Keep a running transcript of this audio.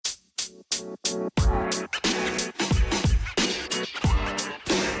Good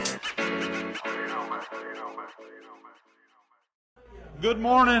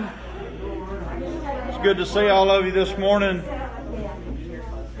morning. It's good to see all of you this morning.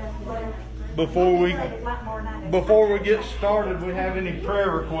 Before we get started, we have any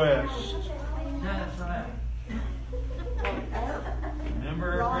prayer requests? That's right.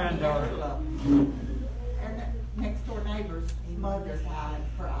 Remember our granddaughter. And next door neighbor's mother died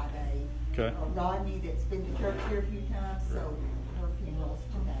Friday. Okay. Rodney, that's been to church here a few times, so her funeral's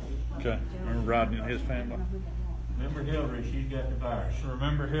today. Okay. Remember Rodney and his family. Remember Hillary, she's got the virus.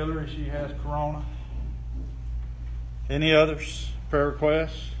 Remember Hillary, she has corona. Any others? Prayer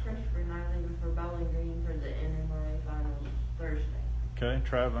requests? Christopher Knightley for Bowling Green for the NMRA finals Thursday. Okay.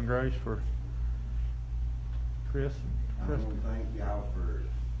 Traveling grace for Chris. I want to thank y'all for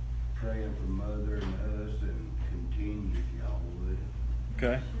praying for Mother and us, and continue if y'all would.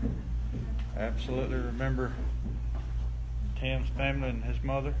 Okay. Absolutely. Remember Tim's family and his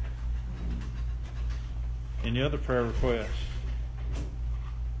mother. Any other prayer requests?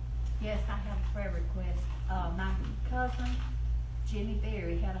 Yes, I have a prayer request. My cousin, Jimmy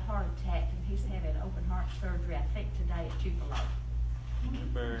Berry, had a heart attack, and he's having open heart surgery, I think, today at Tupelo. Jimmy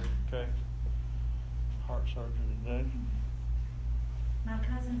Berry. Okay. Heart surgery today. My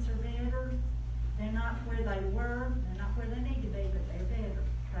cousins are better. They're not where they were. They're not where they need to be, but they're better.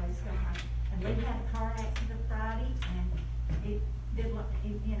 Praise God. And we had a car accident Friday, and it did,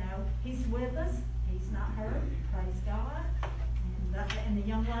 he's with us. He's not hurt. Praise God. And the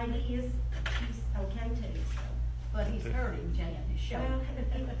young lady she's okay too. So. But he's hurting, Jan, his shoulder.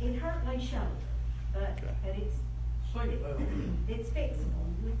 Well, it hurt my shoulder, but it's fixable.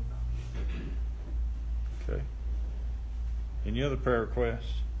 Okay. Any other prayer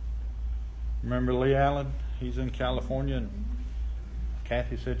requests? Remember Lee Allen? He's in California, and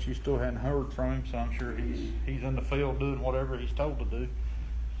Kathy said she still hadn't heard from him, so I'm sure he's in the field doing whatever he's told to do.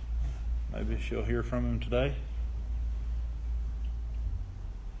 Maybe she'll hear from him today.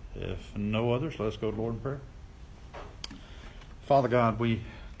 If no others, let's go to Lord in prayer. Father God, we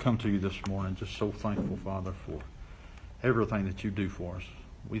come to you this morning just so thankful, Father, for everything that you do for us.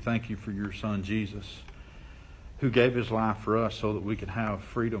 We thank you for your Son, Jesus, who gave his life for us so that we could have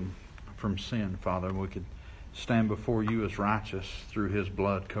freedom from sin, Father, and we could stand before you as righteous through his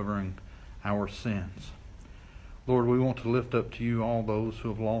blood covering our sins. Lord, we want to lift up to you all those who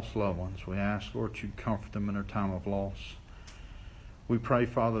have lost loved ones. We ask, Lord, you'd comfort them in their time of loss. We pray,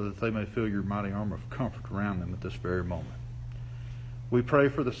 Father, that they may feel your mighty arm of comfort around them at this very moment. We pray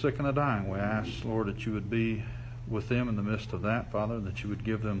for the sick and the dying. We ask, Lord, that you would be with them in the midst of that, Father, that you would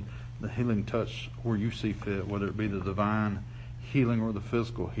give them the healing touch where you see fit, whether it be the divine healing or the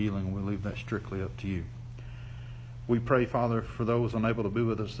physical healing. We leave that strictly up to you. We pray, Father, for those unable to be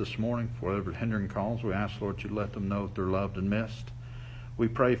with us this morning, for whatever hindering cause. We ask, Lord, you let them know that they're loved and missed. We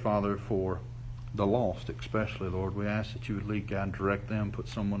pray, Father, for the lost especially, Lord. We ask that you would lead, guide, and direct them, put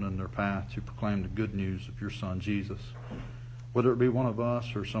someone in their path to proclaim the good news of your Son, Jesus. Whether it be one of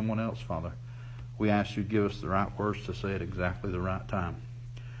us or someone else, Father, we ask you to give us the right words to say at exactly the right time.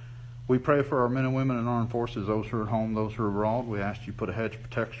 We pray for our men and women in armed forces, those who are at home, those who are abroad. We ask you to put a hedge of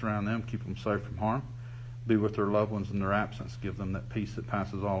protection around them, keep them safe from harm. Be with their loved ones in their absence. Give them that peace that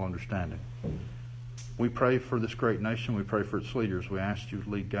passes all understanding. We pray for this great nation. We pray for its leaders. We ask you to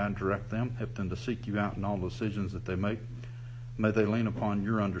lead, guide, and direct them. Help them to seek you out in all the decisions that they make. May they lean upon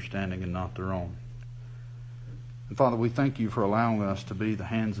your understanding and not their own. And Father, we thank you for allowing us to be the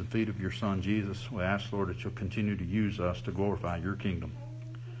hands and feet of your Son, Jesus. We ask, Lord, that you'll continue to use us to glorify your kingdom.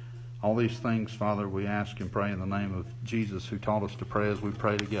 All these things, Father, we ask and pray in the name of Jesus, who taught us to pray as we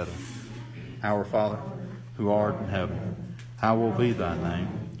pray together. Our Father, who art in heaven, hallowed be thy name.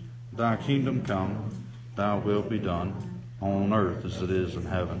 Thy kingdom come, thy will be done, on earth as it is in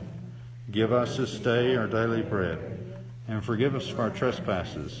heaven. Give us this day our daily bread, and forgive us our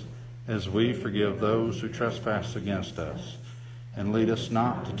trespasses, as we forgive those who trespass against us. And lead us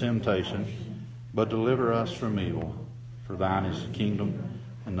not to temptation, but deliver us from evil. For thine is the kingdom,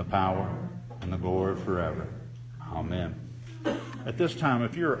 and the power, and the glory forever. Amen. At this time,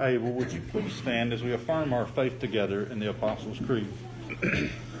 if you're able, would you please stand as we affirm our faith together in the Apostles' Creed.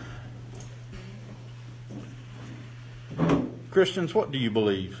 Christians, what do you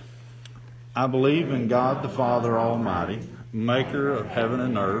believe? I believe in God the Father Almighty, maker of heaven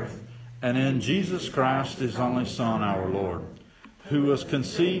and earth, and in Jesus Christ, his only Son, our Lord, who was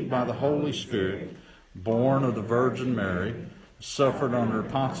conceived by the Holy Spirit, born of the Virgin Mary, suffered under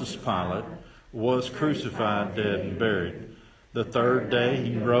Pontius Pilate, was crucified, dead, and buried. The third day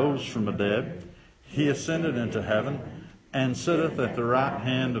he rose from the dead. He ascended into heaven and sitteth at the right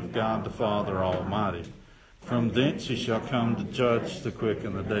hand of God the Father Almighty. From thence he shall come to judge the quick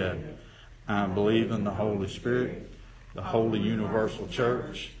and the dead. I believe in the Holy Spirit, the holy universal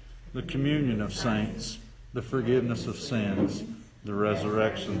church, the communion of saints, the forgiveness of sins, the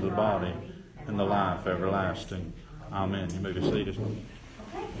resurrection of the body, and the life everlasting. Amen. You may be seated.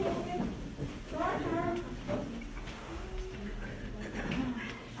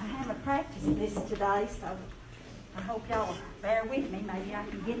 I haven't practiced this today, so I hope y'all will bear with me. Maybe I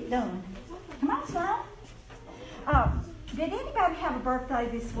can get it done. Come on, Sloan. Did anybody have a birthday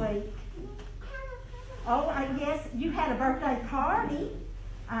this week? Oh, yes, you had a birthday party.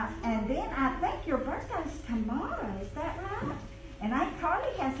 And then I think your birthday's tomorrow. Is that right? And Aunt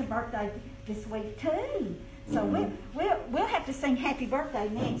Carly has a birthday this week too. So we'll have to sing happy birthday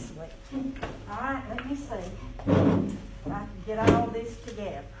next week. All right, let me see. I can get all this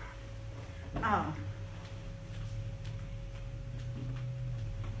together. I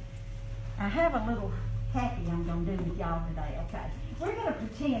have a little happy I'm going to do with y'all today, okay? We're going to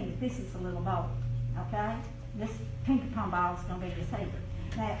pretend that this is a little boy, okay? This ping pong ball is going to be his head.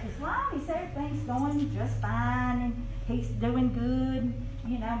 Now, as long as everything's going just fine and he's doing good,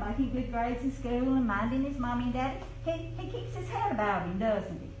 you know, making good grades in school and minding his mommy and daddy, he keeps his head about him,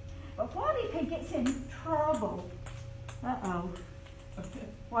 doesn't he? But what if he gets in trouble? Uh-oh.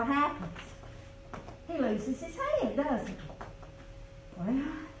 What happens? He loses his head, doesn't he? Well,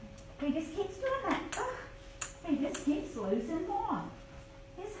 he just keeps doing that. He just keeps losing what?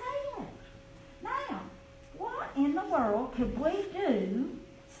 His head. Now, what in the world could we do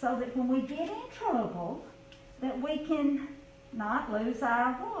so that when we get in trouble, that we can not lose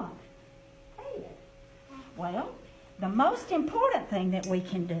our what? Head. Well, the most important thing that we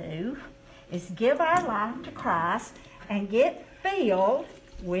can do is give our life to Christ and get filled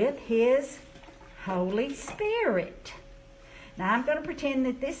with His Holy Spirit. Now, I'm going to pretend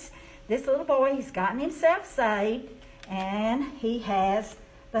that this little boy, he's gotten himself saved, and he has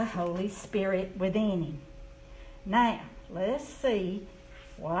the Holy Spirit within him. Now, let's see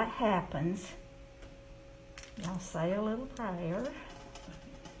what happens. I'll say a little prayer.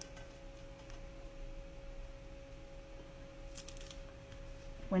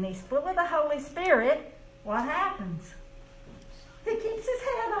 When he's full of the Holy Spirit, what happens? He keeps his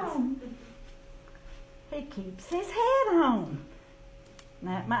head on. He keeps his head on.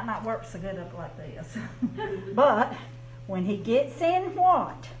 Now, it might not work so good up like this. But when he gets in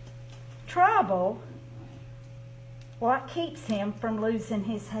what? Trouble, what keeps him from losing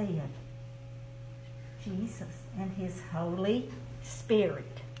his head? Jesus and His Holy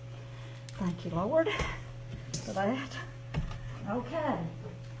Spirit. Thank you, Lord, for that. Okay.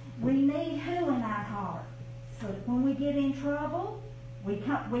 We need who in our heart? So that when we get in trouble, we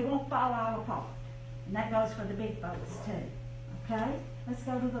won't fall all apart. And that goes for the big folks too. Okay? Let's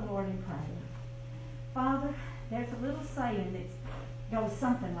go to the Lord in prayer. Father, there's a little saying that goes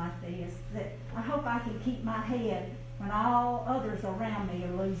something like this, that I hope I can keep my head when all others around me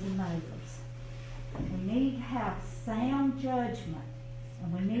are losing neighbors. We need to have sound judgment,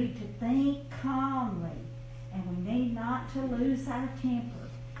 and we need to think calmly, and we need not to lose our temper.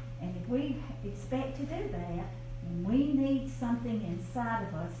 And if we expect to do that, then we need something inside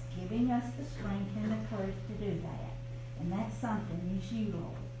of us giving us the strength and the courage to do that. And that something is you,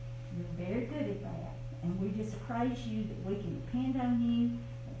 Lord. You're very good at that. And we just praise you that we can depend on you,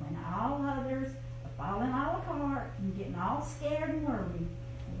 that when all others are falling all apart and getting all scared and worried,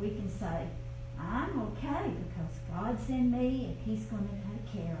 that we can say, I'm okay because God's in me and He's going to take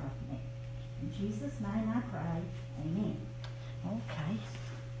care of me. In Jesus' name I pray. Amen. Okay.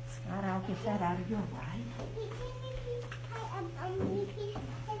 Scott, I'll get that out of your way.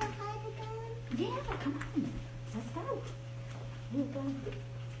 Yeah, come on. Let's go.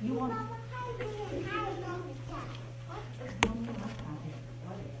 You want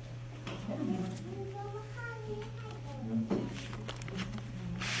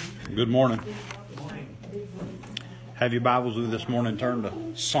Good morning. Have your Bibles with you this morning. Turn to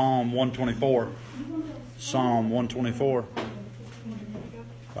Psalm 124. Psalm 124.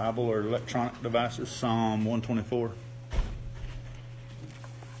 Bible or electronic devices. Psalm 124.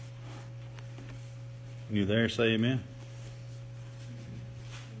 You there? Say amen.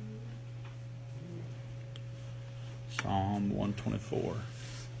 Psalm 124.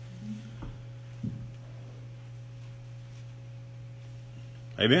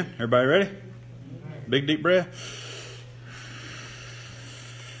 Amen. Everybody ready? Big deep breath.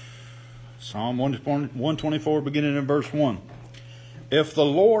 Psalm 124, beginning in verse 1. If the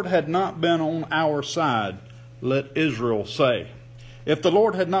Lord had not been on our side, let Israel say. If the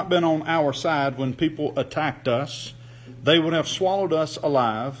Lord had not been on our side when people attacked us, they would have swallowed us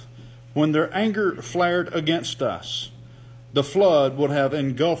alive. When their anger flared against us, the flood would have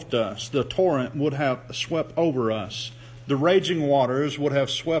engulfed us. The torrent would have swept over us. The raging waters would have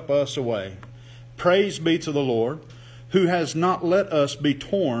swept us away. Praise be to the Lord, who has not let us be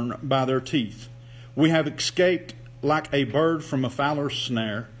torn by their teeth. We have escaped like a bird from a fowler's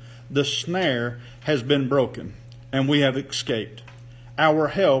snare. The snare has been broken, and we have escaped. Our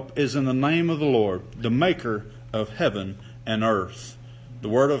help is in the name of the Lord, the maker of heaven and earth. The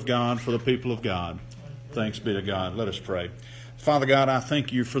word of God for the people of God. Thanks be to God. Let us pray. Father God, I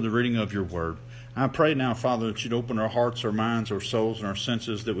thank you for the reading of your word. I pray now, Father, that you'd open our hearts, our minds, our souls, and our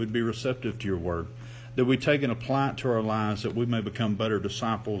senses, that we'd be receptive to your word, that we take and apply it to our lives, that we may become better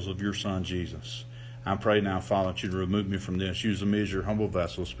disciples of your Son, Jesus. I pray now, Father, that you'd remove me from this. Use me as your humble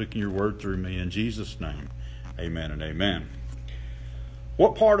vessel, speaking your word through me. In Jesus' name, amen and amen.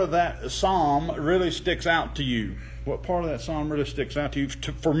 What part of that psalm really sticks out to you? What part of that psalm really sticks out to you?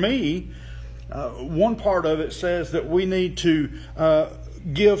 For me, one part of it says that we need to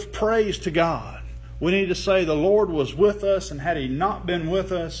give praise to God. We need to say the Lord was with us, and had He not been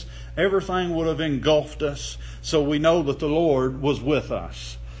with us, everything would have engulfed us. So we know that the Lord was with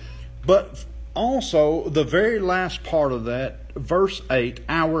us. But also, the very last part of that, verse 8,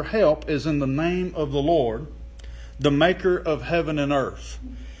 our help is in the name of the Lord, the maker of heaven and earth.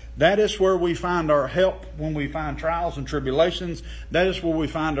 That is where we find our help when we find trials and tribulations. That is where we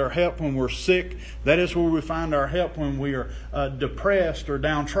find our help when we're sick. That is where we find our help when we are depressed or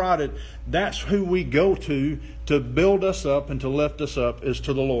downtrodden. That's who we go to build us up and to lift us up, is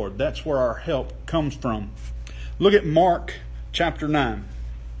to the Lord. That's where our help comes from. Look at Mark chapter 9.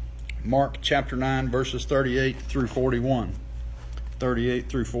 Mark chapter 9, verses 38 through 41. 38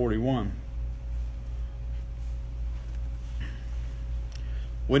 through 41.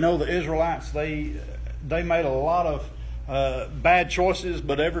 We know the Israelites, they made a lot of bad choices,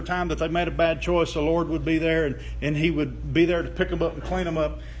 but every time that they made a bad choice, the Lord would be there, and He would be there to pick them up and clean them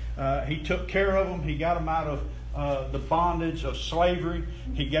up. He took care of them. He got them out of the bondage of slavery.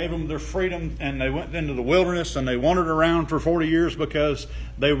 He gave them their freedom, and they went into the wilderness, and they wandered around for 40 years because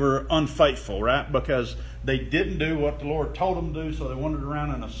they were unfaithful, right? Because they didn't do what the Lord told them to do, so they wandered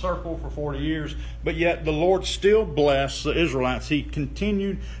around in a circle for 40 years. But yet the Lord still blessed the Israelites. He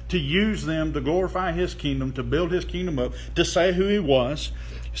continued to use them to glorify His kingdom, to build His kingdom up, to say who He was.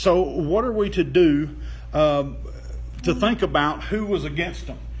 So what are we to do to think about who was against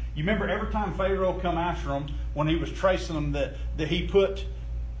them? You remember every time Pharaoh come after them, when he was tracing them, that he put,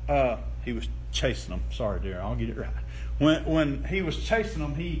 he was chasing them. Sorry, dear, I'll get it right. When he was chasing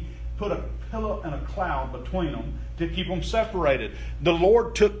them, he put a pillar and a cloud between them to keep them separated. The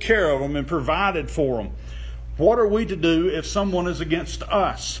Lord took care of them and provided for them. What are we to do if someone is against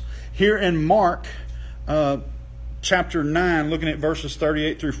us? Here in Mark chapter 9, looking at verses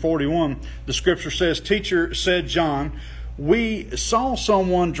 38 through 41, the scripture says, "Teacher," said John, "we saw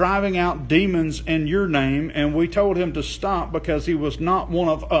someone driving out demons in your name, and we told him to stop because he was not one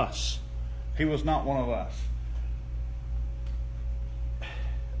of us." He was not one of us.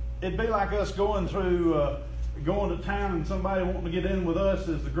 It'd be like us going to town and somebody wanting to get in with us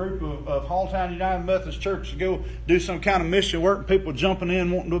as the group of Halltown United Methodist Church to go do some kind of mission work, and people jumping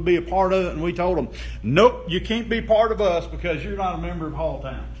in wanting to be a part of it, and we told them, "Nope, you can't be part of us because you're not a member of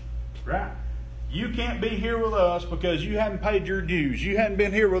Halltown." Right? You can't be here with us because you haven't paid your dues. You hadn't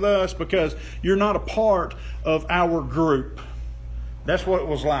been here with us because you're not a part of our group. That's what it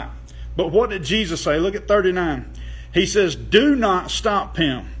was like. But what did Jesus say? Look at 39. He says, "Do not stop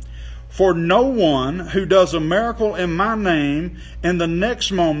him. For no one who does a miracle in my name in the next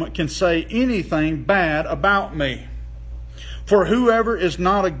moment can say anything bad about me. For whoever is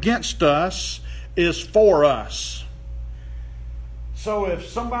not against us is for us." So if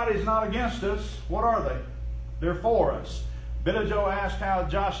somebody's not against us, what are they? They're for us. Billy Joe asked how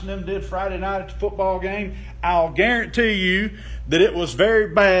Josh and them did Friday night at the football game. I'll guarantee you that it was very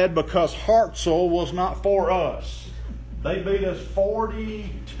bad because Hartselle was not for us. They beat us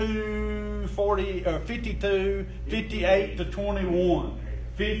 58 to 21.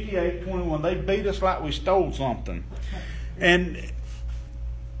 58-21. They beat us like we stole something. And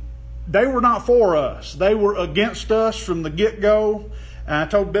they were not for us. They were against us from the get-go. And I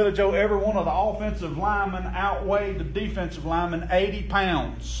told Billy Joe every one of the offensive linemen outweighed the defensive linemen 80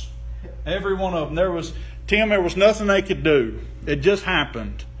 pounds. Every one of them. There was nothing they could do. It just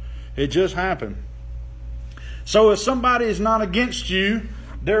happened. It just happened. So if somebody is not against you,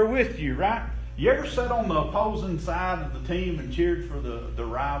 they're with you, right? You ever sat on the opposing side of the team and cheered for the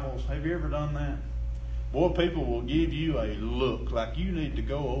rivals? Have you ever done that? Boy, people will give you a look like you need to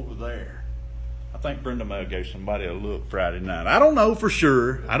go over there. I think Brenda May gave somebody a look Friday night. I don't know for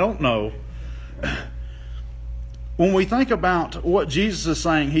sure. I don't know. When we think about what Jesus is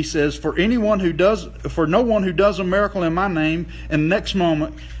saying, he says, for no one who does a miracle in my name, and the next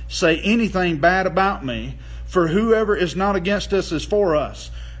moment say anything bad about me, for whoever is not against us is for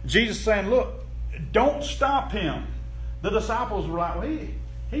us. Jesus is saying, look, don't stop him. The disciples were like, well,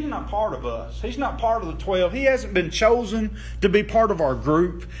 he's not part of us. He's not part of the 12. He hasn't been chosen to be part of our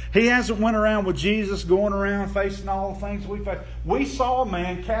group. He hasn't went around with Jesus, going around facing all the things we face. We saw a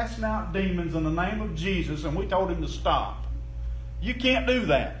man casting out demons in the name of Jesus, and we told him to stop. You can't do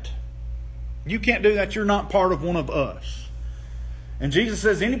that. You can't do that. You're not part of one of us. And Jesus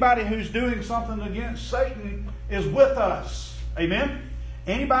says anybody who's doing something against Satan is with us. Amen?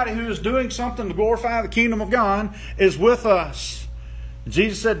 Anybody who is doing something to glorify the kingdom of God is with us.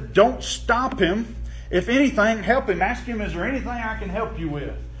 Jesus said, don't stop him. If anything, help him. Ask him, is there anything I can help you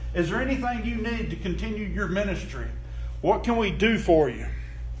with? Is there anything you need to continue your ministry? What can we do for you?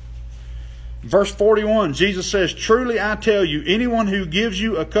 Verse 41, Jesus says, truly I tell you, anyone who gives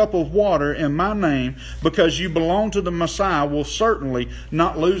you a cup of water in my name because you belong to the Messiah will certainly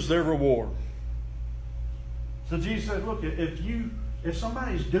not lose their reward. So Jesus said, look, if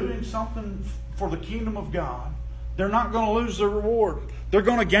somebody's doing something for the kingdom of God, they're not going to lose their reward. They're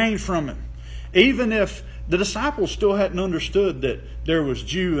going to gain from it. Even if the disciples still hadn't understood that there was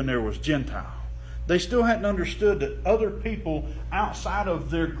Jew and there was Gentile. They still hadn't understood that other people outside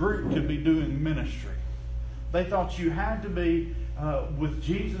of their group could be doing ministry. They thought you had to be with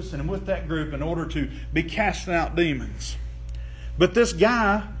Jesus and with that group in order to be casting out demons. But this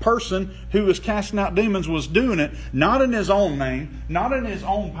person who was casting out demons was doing it not in his own name, not in his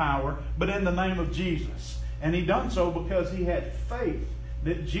own power, but in the name of Jesus. And he done so because he had faith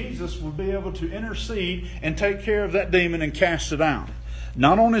that Jesus would be able to intercede and take care of that demon and cast it out.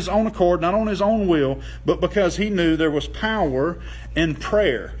 Not on his own accord, not on his own will, but because he knew there was power in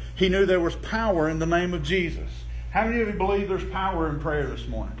prayer. He knew there was power in the name of Jesus. How many of you believe there's power in prayer this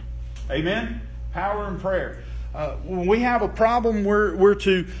morning? Amen? Power in prayer. When we have a problem, we're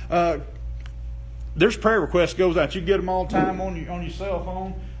to... there's prayer requests goes out. You get them all the time on your cell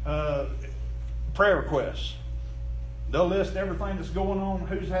phone. Prayer requests. They'll list everything that's going on,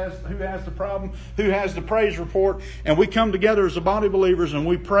 who has the problem, who has the praise report, and we come together as a body of believers and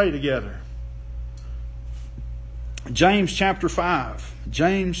we pray together. James chapter 5.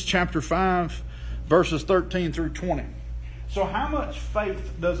 James chapter 5, verses 13 through 20. So how much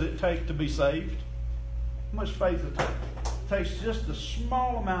faith does it take to be saved? How much faith does it take? It takes just a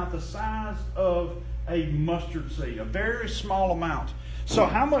small amount, the size of a mustard seed, a very small amount. So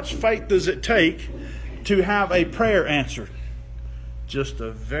how much faith does it take to have a prayer answered? Just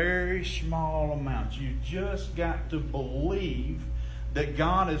a very small amount. You just got to believe that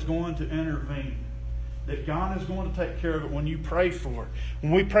God is going to intervene. That God is going to take care of it when you pray for it.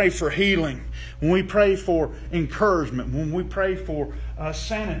 When we pray for healing. When we pray for encouragement. When we pray for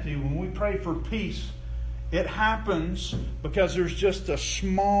sanity. When we pray for peace. It happens because there's just a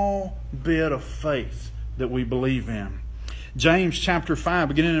small bit of faith that we believe in. James chapter 5,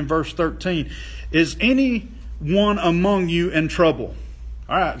 beginning in verse 13. Is anyone among you in trouble?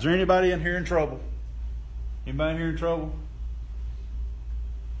 All right, is there anybody in here in trouble? Anybody here in trouble?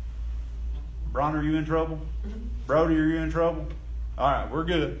 Bron, are you in trouble? Brody, are you in trouble? All right, we're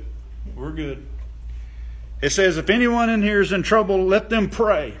good. We're good. It says, if anyone in here is in trouble, let them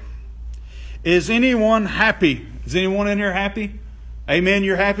pray. Is anyone happy? Is anyone in here happy? Amen.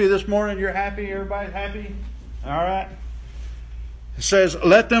 You're happy this morning? You're happy? Everybody's happy? All right. It says,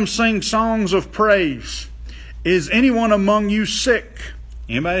 let them sing songs of praise. Is anyone among you sick?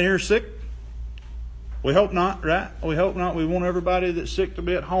 Anybody here sick? We hope not, right? We hope not. We want everybody that's sick to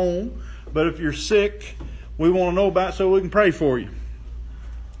be at home. But if you're sick, we want to know about it so we can pray for you.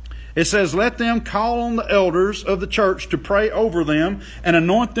 It says, let them call on the elders of the church to pray over them and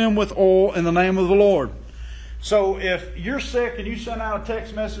anoint them with oil in the name of the Lord. So if you're sick and you send out a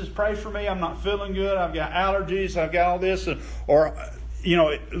text message, pray for me, I'm not feeling good, I've got allergies, I've got all this, or,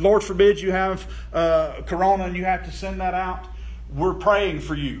 Lord forbid you have corona and you have to send that out, we're praying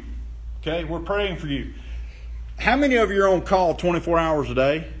for you. Okay, we're praying for you. How many of you are on call 24 hours a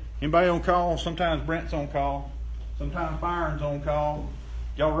day? Anybody on call? Sometimes Brent's on call. Sometimes Byron's on call.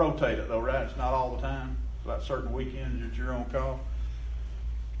 Y'all rotate it though, right? It's not all the time. It's like certain weekends that you're on call.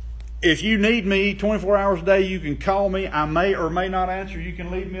 If you need me 24 hours a day, you can call me. I may or may not answer. You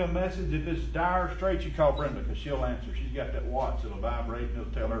can leave me a message. If it's dire straits, you call Brenda because she'll answer. She's got that watch that'll vibrate and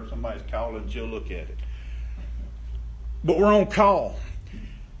it'll tell her if somebody's calling and she'll look at it. But we're on call.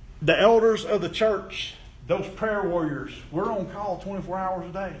 The elders of the church, those prayer warriors, we're on call 24 hours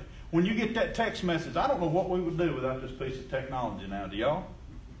a day. when you get that text message, I don't know what we would do without this piece of technology now, do y'all?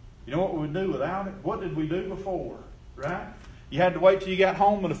 You know what we would do without it? What did we do before, right? You had to wait till you got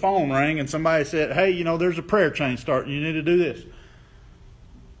home and the phone rang and somebody said, hey, you know, there's a prayer chain starting. You need to do this.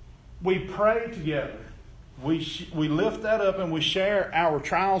 We pray together. We lift that up and we share our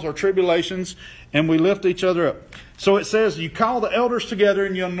trials, our tribulations, and we lift each other up. So it says you call the elders together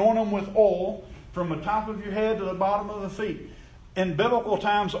and you anoint them with oil from the top of your head to the bottom of the feet. In biblical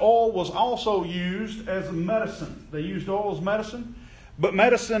times, oil was also used as a medicine. They used oil as medicine. But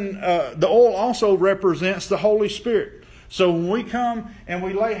medicine, the oil also represents the Holy Spirit. So when we come and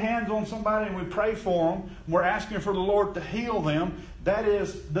we lay hands on somebody and we pray for them, we're asking for the Lord to heal them. That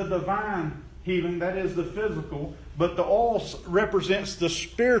is the divine healing, that is the physical. But the oil represents the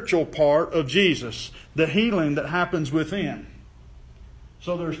spiritual part of Jesus, the healing that happens within.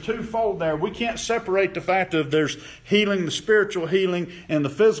 So there's twofold there. We can't separate the fact of there's healing, the spiritual healing, and the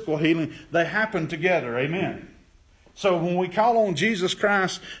physical healing. They happen together. Amen. So when we call on Jesus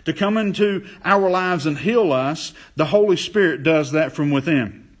Christ to come into our lives and heal us, the Holy Spirit does that from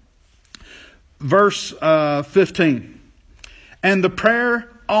within. Verse 15. And the prayer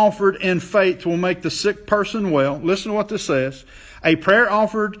offered in faith will make the sick person well. Listen to what this says. A prayer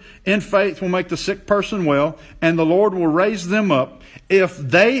offered in faith will make the sick person well, and the Lord will raise them up. If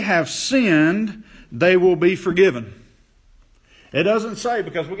they have sinned, they will be forgiven. It doesn't say,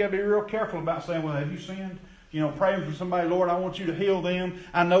 because we got to be real careful about saying, well, have you sinned? You know, praying for somebody, Lord, I want you to heal them.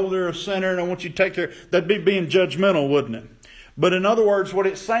 I know they're a sinner and I want you to take care. That'd be being judgmental, wouldn't it? But in other words, what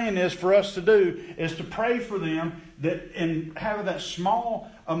it's saying is for us to do is to pray for them, that in having that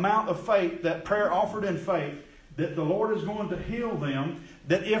small amount of faith, that prayer offered in faith, that the Lord is going to heal them,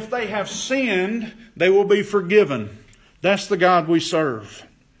 that if they have sinned, they will be forgiven. That's the God we serve.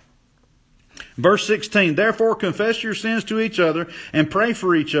 Verse 16, therefore confess your sins to each other and pray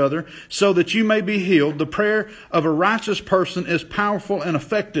for each other so that you may be healed. The prayer of a righteous person is powerful and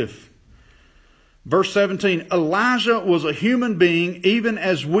effective. Verse 17, Elijah was a human being even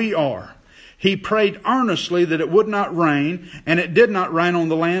as we are. He prayed earnestly that it would not rain, and it did not rain on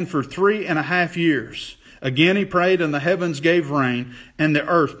the land for 3.5 years. Again he prayed, and the heavens gave rain, and the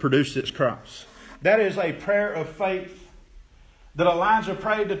earth produced its crops. That is a prayer of faith. That Elijah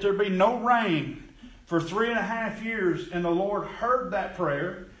prayed that there be no rain for 3.5 years. And the Lord heard that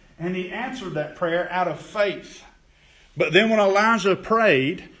prayer. And He answered that prayer out of faith. But then when Elijah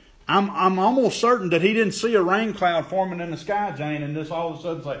prayed, I'm almost certain that he didn't see a rain cloud forming in the sky, Jane, and just all of a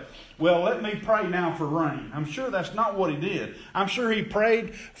sudden say, well, let me pray now for rain. I'm sure that's not what he did. I'm sure he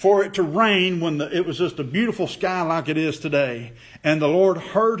prayed for it to rain when it was just a beautiful sky like it is today. And the Lord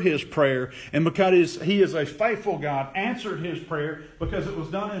heard his prayer, and because He is a faithful God, answered his prayer because it was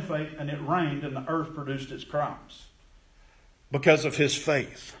done in faith, and it rained and the earth produced its crops because of his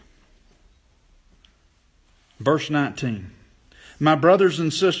faith. Verse 19. My brothers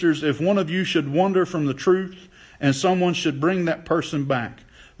and sisters, if one of you should wander from the truth and someone should bring that person back,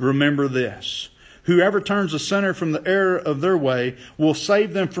 remember this. Whoever turns a sinner from the error of their way will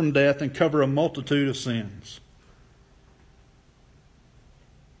save them from death and cover a multitude of sins.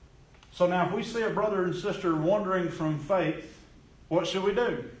 So now if we see a brother and sister wandering from faith, what should we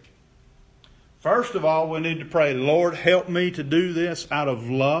do? First of all, we need to pray, Lord, help me to do this out of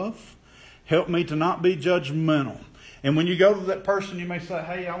love. Help me to not be judgmental. And when you go to that person, you may say,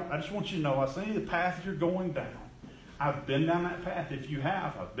 hey, I just want you to know, I see the path you're going down. I've been down that path. If you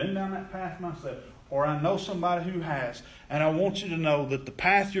have, I've been down that path myself. Or I know somebody who has. And I want you to know that the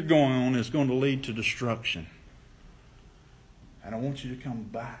path you're going on is going to lead to destruction. And I want you to come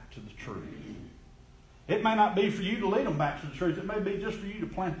back to the truth. It may not be for you to lead them back to the truth. It may be just for you to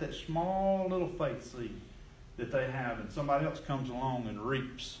plant that small little faith seed that they have. And somebody else comes along and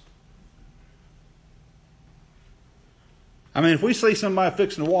reaps. I mean, if we see somebody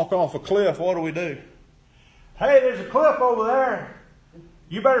fixing to walk off a cliff, what do? Hey, there's a cliff over there.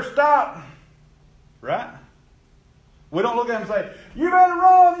 You better stop. Right? We don't look at him and say, you better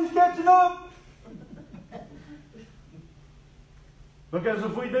run, he's catching up. Because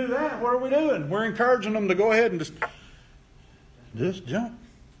if we do that, what are we doing? We're encouraging them to go ahead and just jump.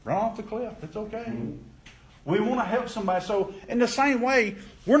 Run off the cliff. It's okay. We want to help somebody. So in the same way,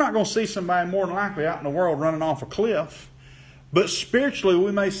 we're not going to see somebody more than likely out in the world running off a cliff. But spiritually,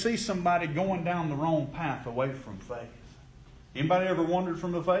 we may see somebody going down the wrong path away from faith. Anybody ever wandered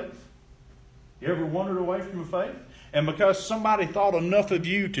from the faith? You ever wandered away from the faith? And because somebody thought enough of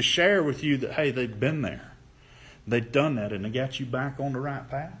you to share with you that, hey, they've been there. They've done that and they got you back on the right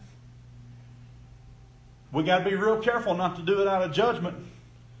path. We got to be real careful not to do it out of judgment.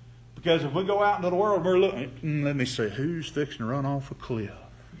 Because if we go out into the world, we're looking, let me see, who's fixing to run off a cliff?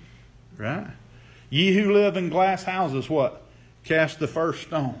 right? Ye who live in glass houses, what? Cast the first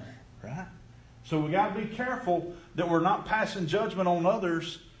stone, right? So we got to be careful that we're not passing judgment on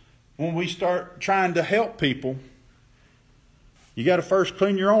others when we start trying to help people. You got to first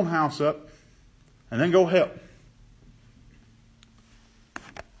clean your own house up and then go help.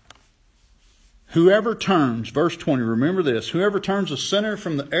 Whoever turns, verse 20, remember this, whoever turns a sinner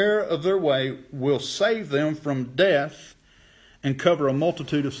from the error of their way will save them from death and cover a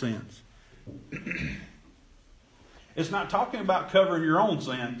multitude of sins. It's not talking about covering your own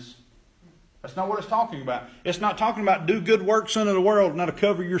sins. That's not what it's talking about. It's not talking about do good works unto the world, not to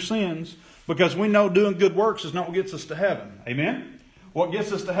cover your sins, because we know doing good works is not what gets us to heaven. Amen? What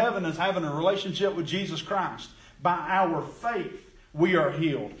gets us to heaven is having a relationship with Jesus Christ. By our faith, we are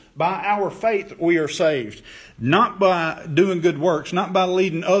healed. By our faith, we are saved. Not by doing good works, not by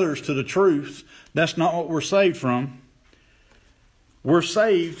leading others to the truth. That's not what we're saved from. We're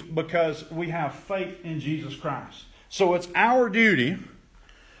saved because we have faith in Jesus Christ. So it's our duty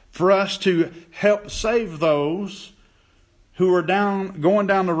for us to help save those who are going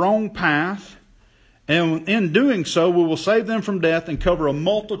down the wrong path. And in doing so, we will save them from death and cover a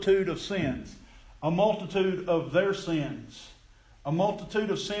multitude of sins. A multitude of their sins. A multitude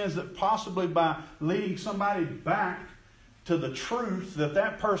of sins that possibly by leading somebody back to the truth,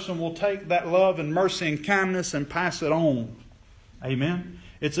 that person will take that love and mercy and kindness and pass it on. Amen?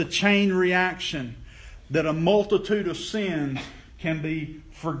 It's a chain reaction that a multitude of sins can be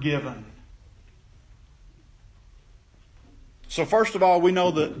forgiven. So first of all, we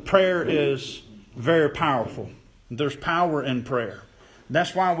know that prayer is very powerful. There's power in prayer.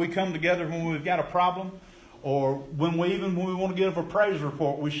 That's why we come together when we've got a problem, or when we want to give a praise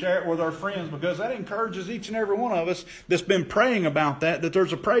report, we share it with our friends, because that encourages each and every one of us that's been praying about that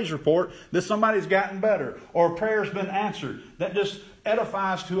there's a praise report, that somebody's gotten better, or a prayer's been answered. That just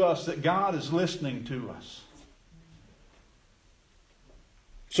edifies to us that God is listening to us.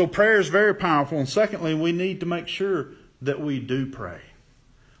 So prayer is very powerful. And secondly, we need to make sure that we do pray.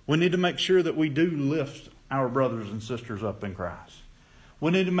 We need to make sure that we do lift our brothers and sisters up in Christ. We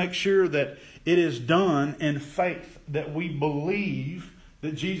need to make sure that it is done in faith, that we believe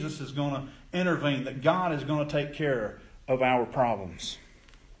that Jesus is going to intervene, that God is going to take care of our problems.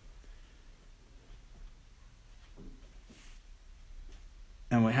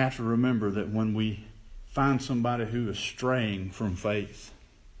 And we have to remember that when we find somebody who is straying from faith,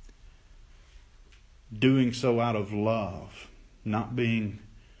 doing so out of love, not being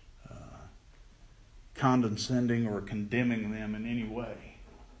condescending or condemning them in any way,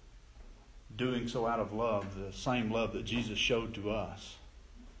 doing so out of love, the same love that Jesus showed to us,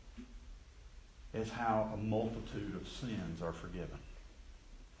 is how a multitude of sins are forgiven.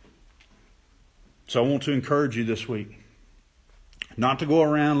 So I want to encourage you this week not to go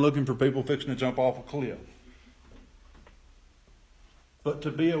around looking for people fixing to jump off a cliff, but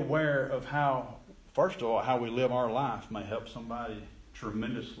to be aware of how, first of all, how we live our life may help somebody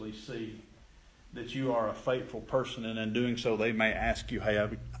tremendously see that you are a faithful person, and in doing so they may ask you, hey,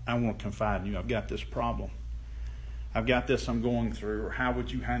 I want to confide in you. I've got this problem. I've got this I'm going through, or how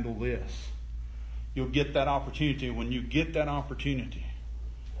would you handle this? You'll get that opportunity. When you get that opportunity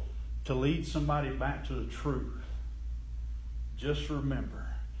to lead somebody back to the truth, just remember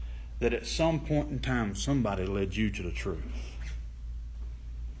that at some point in time somebody led you to the truth.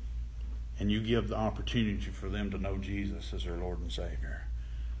 And you give the opportunity for them to know Jesus as their Lord and Savior,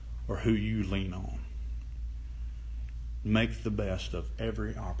 or who you lean on. Make the best of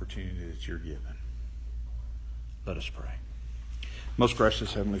every opportunity that you're given. Let us pray. Most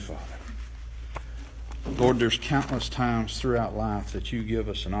gracious Heavenly Father, Lord, there's countless times throughout life that you give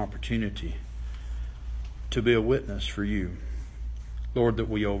us an opportunity to be a witness for you, Lord, that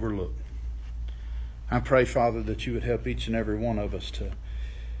we overlook. I pray, Father, that you would help each and every one of us to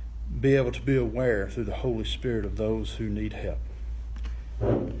be able to be aware through the Holy Spirit of those who need help.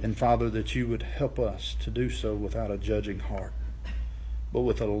 And Father, that you would help us to do so without a judging heart, but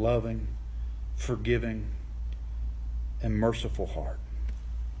with a loving, forgiving, and merciful heart.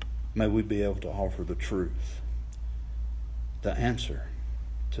 May we be able to offer the truth, the answer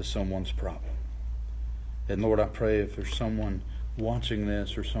to someone's problem. And Lord, I pray if there's someone watching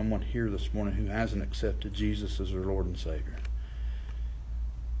this or someone here this morning who hasn't accepted Jesus as their Lord and Savior,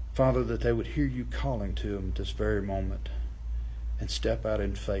 Father, that they would hear you calling to them this very moment and step out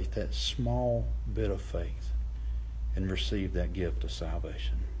in faith, that small bit of faith, and receive that gift of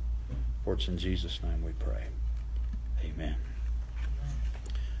salvation. For it's in Jesus' name we pray. Amen.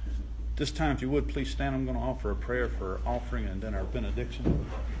 This time, if you would, please stand. I'm going to offer a prayer for our offering and then our benediction.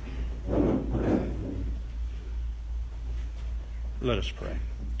 Let us pray.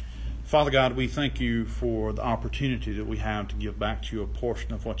 Father God, we thank you for the opportunity that we have to give back to you a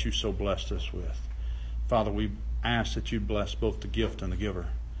portion of what you so blessed us with. Father, we ask that you bless both the gift and the giver,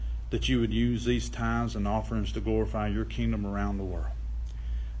 that you would use these tithes and offerings to glorify your kingdom around the world.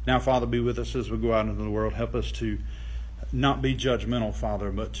 Now, Father, be with us as we go out into the world. Help us to not be judgmental,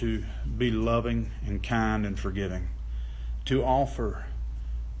 Father, but to be loving and kind and forgiving, to offer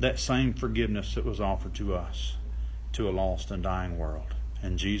that same forgiveness that was offered to us to a lost and dying world.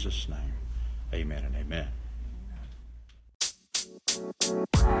 In Jesus' name, amen and amen.